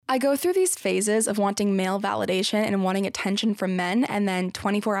I go through these phases of wanting male validation and wanting attention from men, and then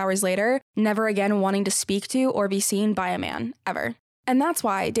 24 hours later, never again wanting to speak to or be seen by a man, ever. And that's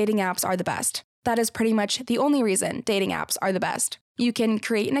why dating apps are the best. That is pretty much the only reason dating apps are the best. You can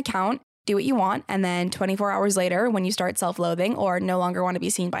create an account, do what you want, and then 24 hours later, when you start self-loathing or no longer want to be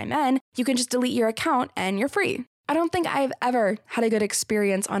seen by men, you can just delete your account and you're free. I don't think I've ever had a good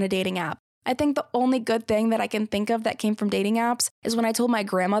experience on a dating app. I think the only good thing that I can think of that came from dating apps is when I told my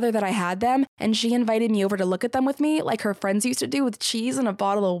grandmother that I had them and she invited me over to look at them with me like her friends used to do with cheese and a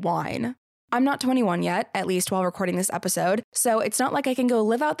bottle of wine. I'm not 21 yet, at least while recording this episode, so it's not like I can go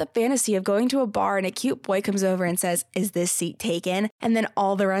live out the fantasy of going to a bar and a cute boy comes over and says, "Is this seat taken?" and then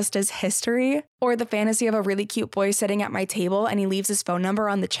all the rest is history. Or the fantasy of a really cute boy sitting at my table and he leaves his phone number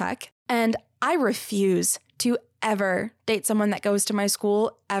on the check. And I refuse to ever date someone that goes to my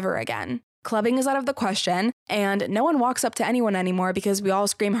school ever again. Clubbing is out of the question, and no one walks up to anyone anymore because we all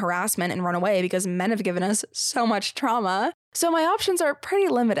scream harassment and run away because men have given us so much trauma. So my options are pretty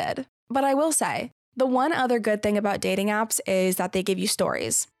limited. But I will say, the one other good thing about dating apps is that they give you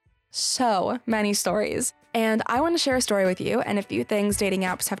stories. So many stories. And I want to share a story with you and a few things dating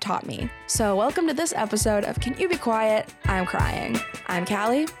apps have taught me. So welcome to this episode of Can You Be Quiet? I'm Crying. I'm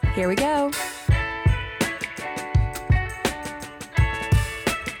Callie. Here we go.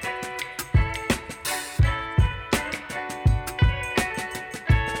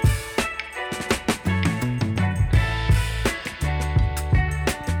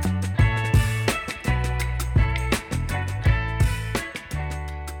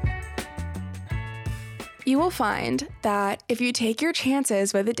 You will find that if you take your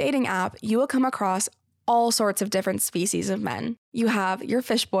chances with a dating app, you will come across all sorts of different species of men. You have your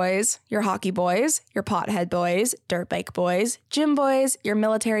fish boys, your hockey boys, your pothead boys, dirt bike boys, gym boys, your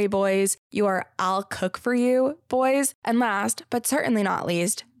military boys, your I'll cook for you boys, and last, but certainly not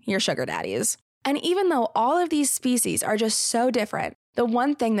least, your sugar daddies. And even though all of these species are just so different, the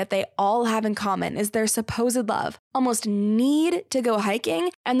one thing that they all have in common is their supposed love, almost need to go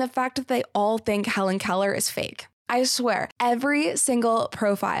hiking, and the fact that they all think Helen Keller is fake. I swear, every single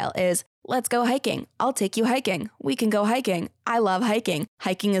profile is, "Let's go hiking. I'll take you hiking. We can go hiking. I love hiking.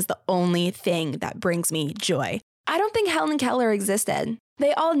 Hiking is the only thing that brings me joy." I don't think Helen Keller existed.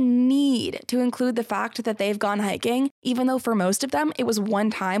 They all need to include the fact that they've gone hiking, even though for most of them, it was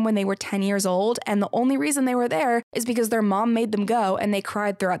one time when they were 10 years old, and the only reason they were there is because their mom made them go and they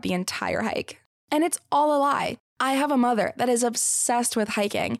cried throughout the entire hike. And it's all a lie. I have a mother that is obsessed with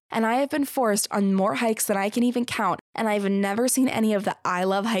hiking, and I have been forced on more hikes than I can even count, and I've never seen any of the I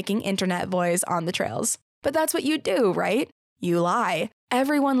love hiking internet boys on the trails. But that's what you do, right? You lie.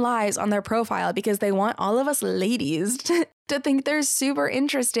 Everyone lies on their profile because they want all of us ladies to think they're super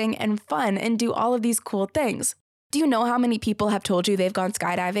interesting and fun and do all of these cool things. Do you know how many people have told you they've gone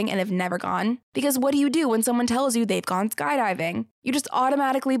skydiving and have never gone? Because what do you do when someone tells you they've gone skydiving? You just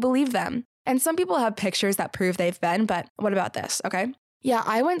automatically believe them. And some people have pictures that prove they've been, but what about this, okay? Yeah,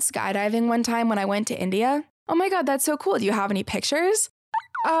 I went skydiving one time when I went to India. Oh my God, that's so cool. Do you have any pictures?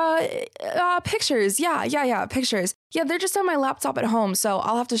 Pictures. Yeah, pictures. Yeah, they're just on my laptop at home, so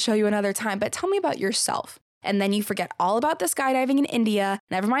I'll have to show you another time, but tell me about yourself. And then you forget all about the skydiving in India,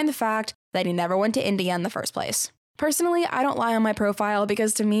 never mind the fact that you never went to India in the first place. Personally, I don't lie on my profile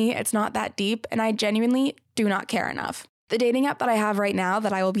because to me, it's not that deep, and I genuinely do not care enough. The dating app that I have right now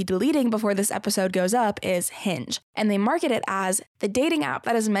that I will be deleting before this episode goes up is Hinge, and they market it as the dating app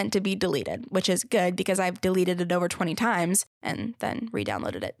that is meant to be deleted, which is good because I've deleted it over 20 times and then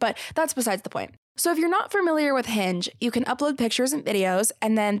re-downloaded it, but that's besides the point. So if you're not familiar with Hinge, you can upload pictures and videos,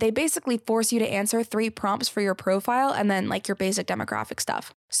 and then they basically force you to answer 3 prompts for your profile and then like your basic demographic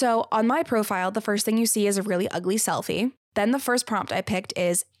stuff. So on my profile, the first thing you see is a really ugly selfie. Then the first prompt I picked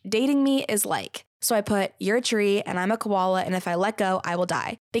is, dating me is like. So I put, you're a tree and I'm a koala, and if I let go, I will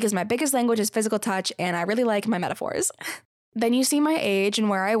die. Because my biggest language is physical touch and I really like my metaphors. Then you see my age and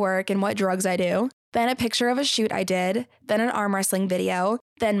where I work and what drugs I do. Then a picture of a shoot I did. Then an arm wrestling video.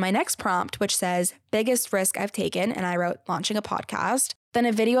 Then my next prompt, which says, biggest risk I've taken, and I wrote, launching a podcast. Then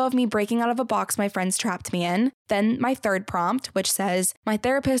a video of me breaking out of a box my friends trapped me in. Then my third prompt, which says, my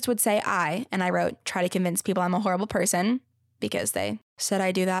therapist would say I, and I wrote, try to convince people I'm a horrible person, because they said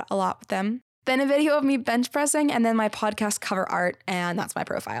I do that a lot with them. Then a video of me bench pressing, and then my podcast cover art, and that's my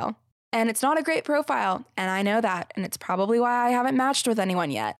profile. And it's not a great profile, and I know that, and it's probably why I haven't matched with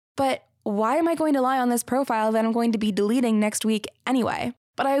anyone yet. But why am I going to lie on this profile that I'm going to be deleting next week anyway?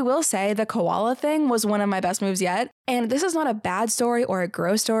 But I will say the koala thing was one of my best moves yet, and this is not a bad story or a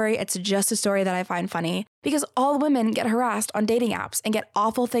gross story, it's just a story that I find funny, because all women get harassed on dating apps and get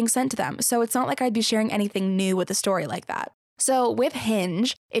awful things sent to them, so it's not like I'd be sharing anything new with a story like that. So with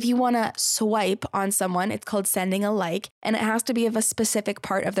Hinge, if you want to swipe on someone, it's called sending a like, and it has to be of a specific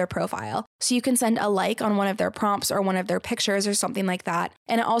part of their profile. So you can send a like on one of their prompts or one of their pictures or something like that.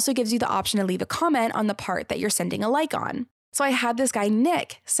 And it also gives you the option to leave a comment on the part that you're sending a like on. So I had this guy,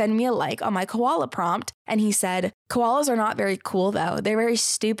 Nick, send me a like on my koala prompt, and he said, "Koalas are not very cool though. They're very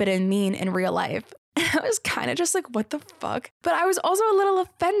stupid and mean in real life." And I was kind of just like, what the fuck? But I was also a little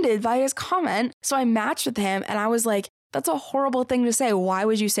offended by his comment. So I matched with him and I was like, that's a horrible thing to say. Why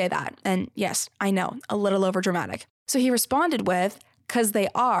would you say that? And yes, I know, a little overdramatic. So he responded with, "'Cause they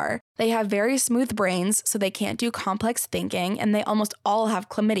are. They have very smooth brains, so they can't do complex thinking, and they almost all have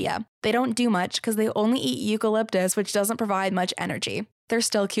chlamydia. They don't do much because they only eat eucalyptus, which doesn't provide much energy. They're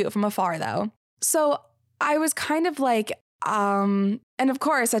still cute from afar, though." So I was kind of like, and of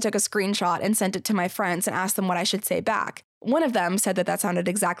course I took a screenshot and sent it to my friends and asked them what I should say back. One of them said that sounded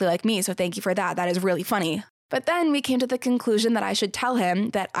exactly like me, so thank you for that. That is really funny. But then we came to the conclusion that I should tell him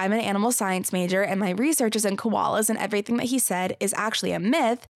that I'm an animal science major and my research is in koalas and everything that he said is actually a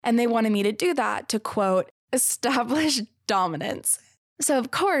myth, and they wanted me to do that to, quote, "establish dominance." So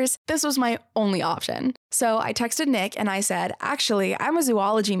of course, this was my only option. So I texted Nick and I said, "Actually, I'm a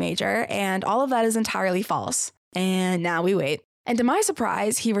zoology major and all of that is entirely false." And now we wait. And to my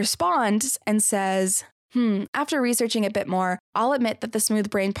surprise, he responds and says, "After researching a bit more, I'll admit that the smooth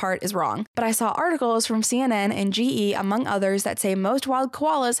brain part is wrong, but I saw articles from CNN and GE, among others, that say most wild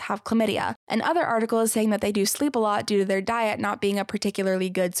koalas have chlamydia, and other articles saying that they do sleep a lot due to their diet not being a particularly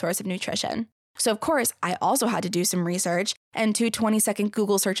good source of nutrition." So of course, I also had to do some research, and 2 20-second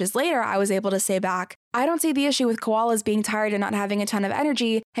Google searches later, I was able to say back, "I don't see the issue with koalas being tired and not having a ton of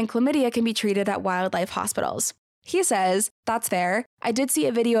energy, and chlamydia can be treated at wildlife hospitals." He says, "That's fair. I did see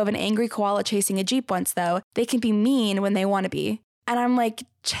a video of an angry koala chasing a Jeep once, though. They can be mean when they want to be." And I'm like,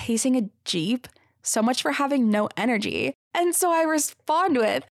 chasing a Jeep? So much for having no energy. And so I respond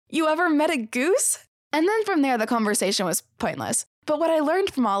with, "You ever met a goose?" And then from there, the conversation was pointless. But what I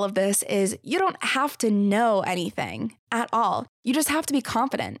learned from all of this is you don't have to know anything at all. You just have to be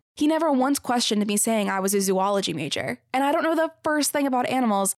confident. He never once questioned me saying I was a zoology major. And I don't know the first thing about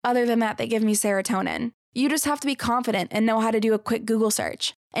animals other than that they give me serotonin. You just have to be confident and know how to do a quick Google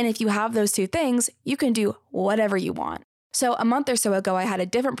search. And if you have those 2 things, you can do whatever you want. So a month or so ago, I had a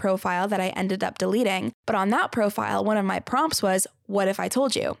different profile that I ended up deleting. But on that profile, one of my prompts was, "What if I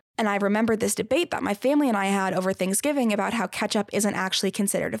told you?" And I remembered this debate that my family and I had over Thanksgiving about how ketchup isn't actually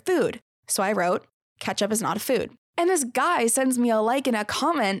considered a food. So I wrote, "Ketchup is not a food." And this guy sends me a like and a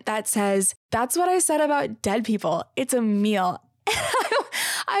comment that says, "That's what I said about dead people. It's a meal."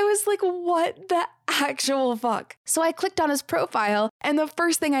 I was like, what the actual fuck? So I clicked on his profile, and the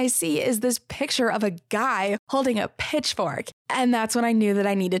first thing I see is this picture of a guy holding a pitchfork. And that's when I knew that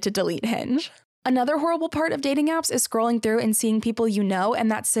I needed to delete Hinge. Another horrible part of dating apps is scrolling through and seeing people you know,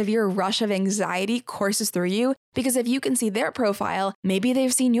 and that severe rush of anxiety courses through you, because if you can see their profile, maybe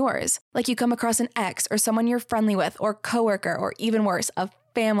they've seen yours. Like you come across an ex or someone you're friendly with or coworker, or even worse, a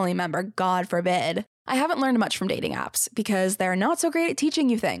family member, God forbid. I haven't learned much from dating apps because they're not so great at teaching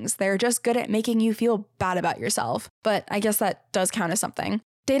you things. They're just good at making you feel bad about yourself. But I guess that does count as something.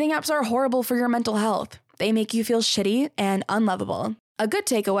 Dating apps are horrible for your mental health. They make you feel shitty and unlovable. A good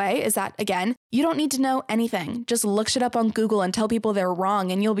takeaway is that, again, you don't need to know anything. Just look shit up on Google and tell people they're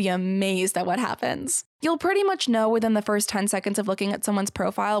wrong, and you'll be amazed at what happens. You'll pretty much know within the first 10 seconds of looking at someone's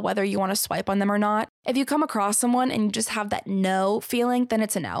profile whether you want to swipe on them or not. If you come across someone and you just have that no feeling, then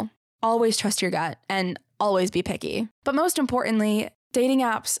it's a no. Always trust your gut and always be picky. But most importantly, dating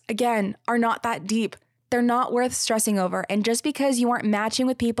apps, again, are not that deep. They're not worth stressing over. And just because you aren't matching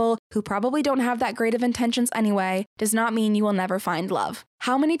with people who probably don't have that great of intentions anyway, does not mean you will never find love.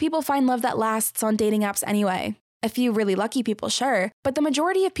 How many people find love that lasts on dating apps anyway? A few really lucky people, sure, but the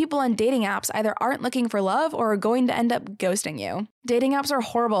majority of people on dating apps either aren't looking for love or are going to end up ghosting you. Dating apps are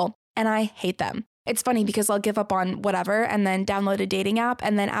horrible, and I hate them. It's funny because I'll give up on whatever and then download a dating app,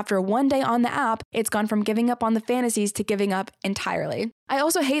 and then after one day on the app, it's gone from giving up on the fantasies to giving up entirely. I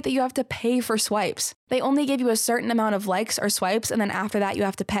also hate that you have to pay for swipes. They only give you a certain amount of likes or swipes, and then after that you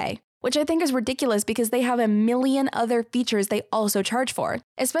have to pay. Which I think is ridiculous because they have a million other features they also charge for.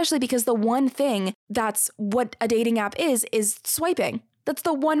 Especially because the one thing that's what a dating app is swiping. That's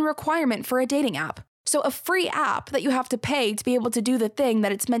the one requirement for a dating app. So a free app that you have to pay to be able to do the thing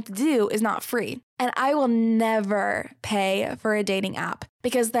that it's meant to do is not free. And I will never pay for a dating app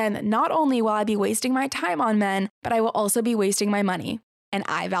because then not only will I be wasting my time on men, but I will also be wasting my money. And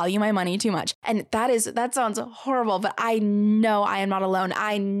I value my money too much. And that sounds horrible, but I know I am not alone.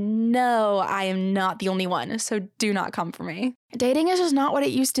 I know I am not the only one. So do not come for me. Dating is just not what it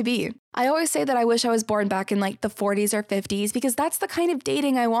used to be. I always say that I wish I was born back in like the 40s or 50s because that's the kind of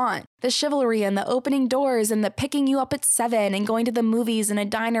dating I want. The chivalry and the opening doors and the picking you up at 7 and going to the movies and a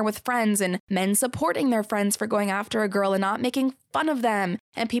diner with friends and men supporting their friends for going after a girl and not making fun of them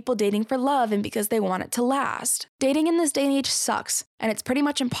and people dating for love and because they want it to last. Dating in this day and age sucks, and it's pretty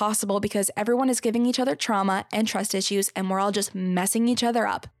much impossible because everyone is giving each other trauma and trust issues and we're all just messing each other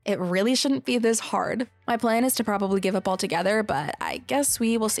up. It really shouldn't be this hard. My plan is to probably give up altogether, but I guess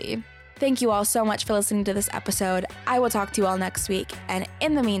we will see. Thank you all so much for listening to this episode. I will talk to you all next week. And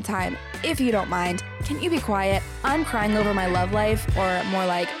in the meantime, if you don't mind, can you be quiet? I'm crying over my love life, or more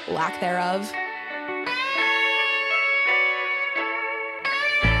like lack thereof.